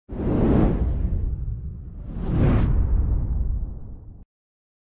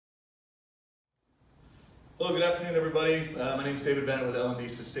Hello, good afternoon, everybody. My name is David Bennett with L&D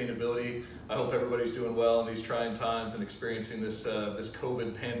Sustainability. I hope everybody's doing well in these trying times and experiencing this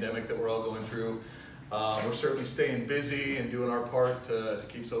COVID pandemic that we're all going through. We're certainly staying busy and doing our part to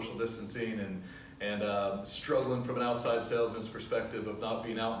keep social distancing and struggling from an outside salesman's perspective of not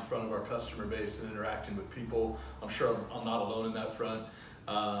being out in front of our customer base and interacting with people. I'm sure I'm not alone in that front.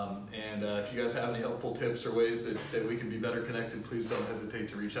 If you guys have any helpful tips or ways that we can be better connected, please don't hesitate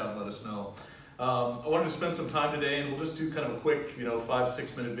to reach out and let us know. I wanted to spend some time today, and we'll just do kind of a quick,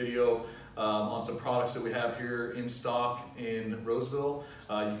 5-6 minute video on some products that we have here in stock in Roseville.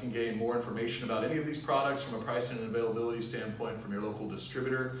 You can gain more information about any of these products from a pricing and availability standpoint from your local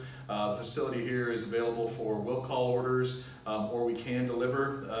distributor. The facility here is available for will call orders, or we can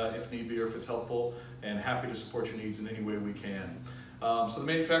deliver if need be or if it's helpful, and happy to support your needs in any way we can. So the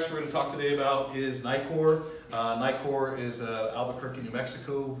manufacturer we're going to talk today about is Nicor. Nicor is an Albuquerque, New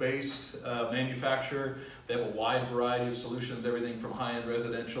Mexico based manufacturer. They have a wide variety of solutions, everything from high-end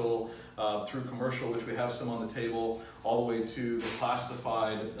residential through commercial, which we have some on the table, all the way to the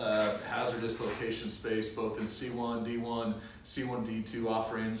classified hazardous location space, both in C1, D1, C1, D2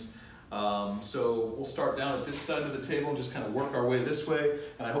 offerings. So we'll start down at this side of the table and just kind of work our way this way,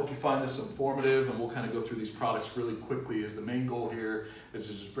 and I hope you find this informative, and we'll kind of go through these products really quickly, as the main goal here is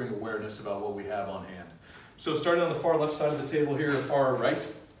to just bring awareness about what we have on hand. So starting on the far left side of the table here, far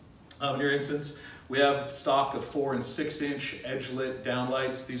right, in your instance, we have stock of 4 and 6 inch edge-lit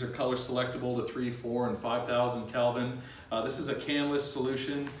downlights. These are color selectable to 3, 4, and 5,000 Kelvin. This is a canless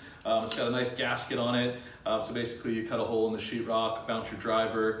solution. It's got a nice gasket on it. So basically you cut a hole in the sheetrock, bounce your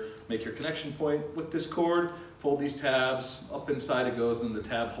driver, make your connection point with this cord, fold these tabs, up inside it goes, and then the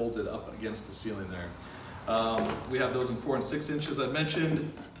tab holds it up against the ceiling there. We have those in 4 and 6 inches I've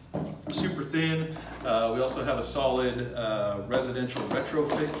mentioned, super thin. We also have a solid residential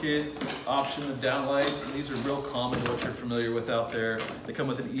retrofit kit option of downlight. And these are real common, what you're familiar with out there. They come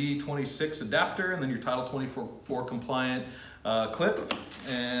with an E26 adapter and then your Title 24 compliant clip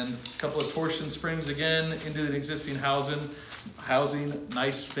and a couple of torsion springs again into an existing housing,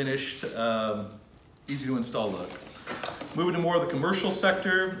 nice finished, easy to install look. Moving to more of the commercial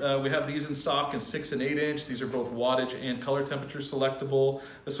sector, we have these in stock in 6 and 8 inch. These are both wattage and color temperature selectable.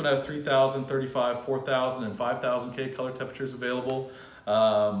 This one has 3,000, 35, 4,000, and 5,000 K color temperatures available.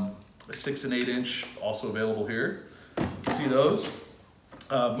 6 and 8 inch also available here. See those?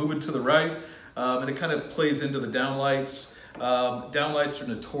 Moving to the right, and it kind of plays into the downlights. Downlights are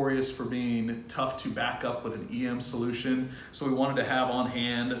notorious for being tough to back up with an EM solution, so we wanted to have on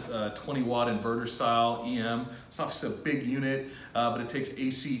hand a 20 watt inverter style EM. It's not just a big unit, but it takes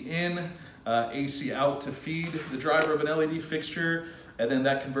AC in, AC out to feed the driver of an LED fixture, and then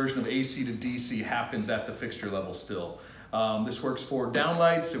that conversion of AC to DC happens at the fixture level still. This works for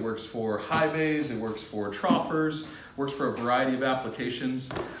downlights, it works for high bays, it works for troffers, works for a variety of applications,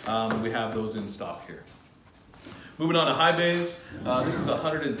 and we have those in stock here. Moving on to high bays, this is a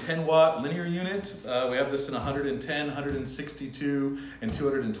 110 watt linear unit. We have this in 110, 162, and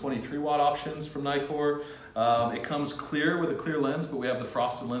 223 watt options from Nicor. It comes clear with a clear lens, but we have the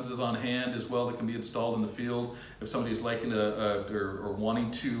frosted lenses on hand as well that can be installed in the field if somebody is liking to, or wanting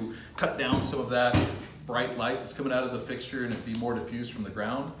to cut down some of that bright light that's coming out of the fixture and it be more diffused from the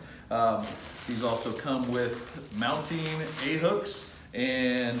ground. These also come with mounting A-hooks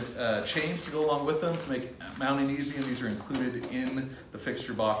and chains to go along with them to make mounting easy, and these are included in the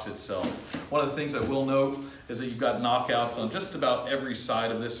fixture box itself. One of the things I will note is that you've got knockouts on just about every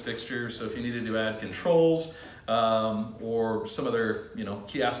side of this fixture, so if you needed to add controls or some other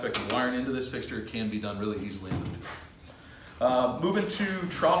key aspect of wiring into this fixture, it can be done really easily in the field. Moving to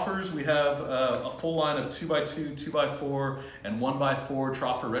troffers, we have a full line of 2x2, 2x4, and 1x4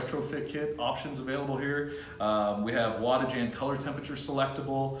 troffer retrofit kit options available here. We have wattage and color temperature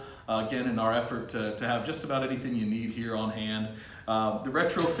selectable, again in our effort to have just about anything you need here on hand. The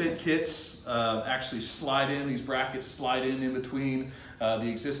retrofit kits actually slide in, these brackets slide in between the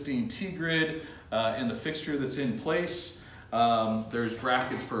existing T-grid and the fixture that's in place. There's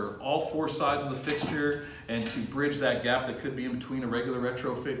brackets for all 4 sides of the fixture, and to bridge that gap that could be in between a regular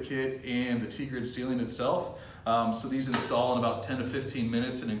retrofit kit and the T-grid ceiling itself. So these install in about 10 to 15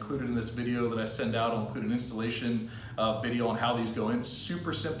 minutes, and included in this video that I send out, I'll include an installation video on how these go in.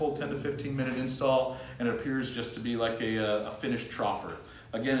 Super simple 10 to 15 minute install, and it appears just to be like a finished troffer.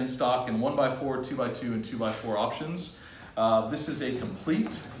 Again, in stock in 1x4, 2x2, and 2x4 options. This is a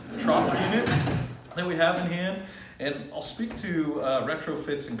complete troffer unit that we have in hand. And I'll speak to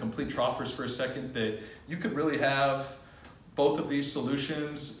retrofits and complete troffers for a second, that you could really have both of these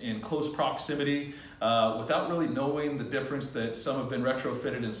solutions in close proximity without really knowing the difference that some have been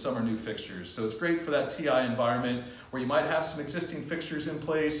retrofitted and some are new fixtures. So it's great for that TI environment where you might have some existing fixtures in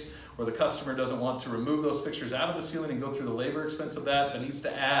place, where the customer doesn't want to remove those fixtures out of the ceiling and go through the labor expense of that, but needs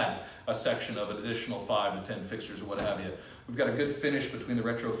to add a section of an additional 5 to 10 fixtures or what have you. We've got a good finish between the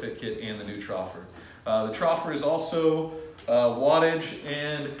retrofit kit and the new troffer. The troffer is also wattage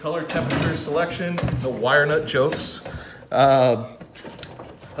and color temperature selection, no wire nut jokes.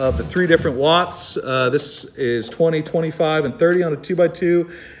 Of the 3 different watts, this is 20, 25, and 30 on a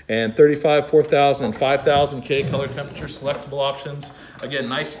 2x2, and 35, 4000, and 5000 K color temperature selectable options. Again,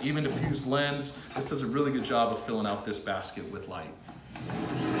 nice even diffused lens. This does a really good job of filling out this basket with light.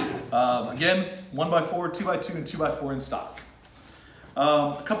 Again, 1x4, 2x2, and 2x4 in stock.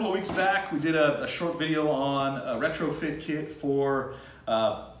 A couple of weeks back, we did a short video on a retrofit kit for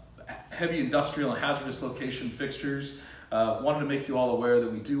heavy industrial and hazardous location fixtures. Wanted to make you all aware that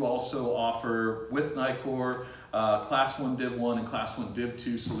we do also offer, with Nicor, Class 1 Div 1 and Class 1 Div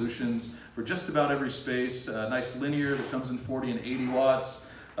 2 solutions for just about every space. A nice linear that comes in 40 and 80 watts.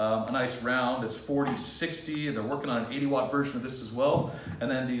 A nice round that's 40, 60. They're working on an 80 watt version of this as well. And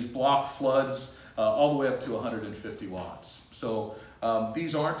then these block floods all the way up to 150 watts. So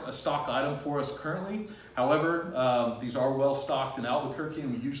these aren't a stock item for us currently. However, these are well stocked in Albuquerque,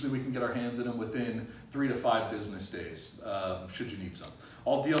 and usually we can get our hands in them within 3 to 5 business days, should you need some.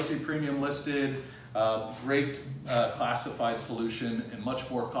 All DLC premium listed, great classified solution, and much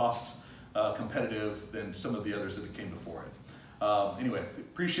more cost competitive than some of the others that came before it. Anyway,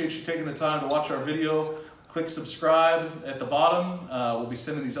 appreciate you taking the time to watch our video. Click subscribe at the bottom. We'll be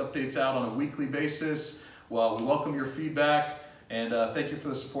sending these updates out on a weekly basis. Well, we welcome your feedback, and thank you for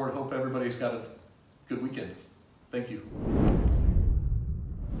the support. Hope everybody's got a good weekend. Thank you.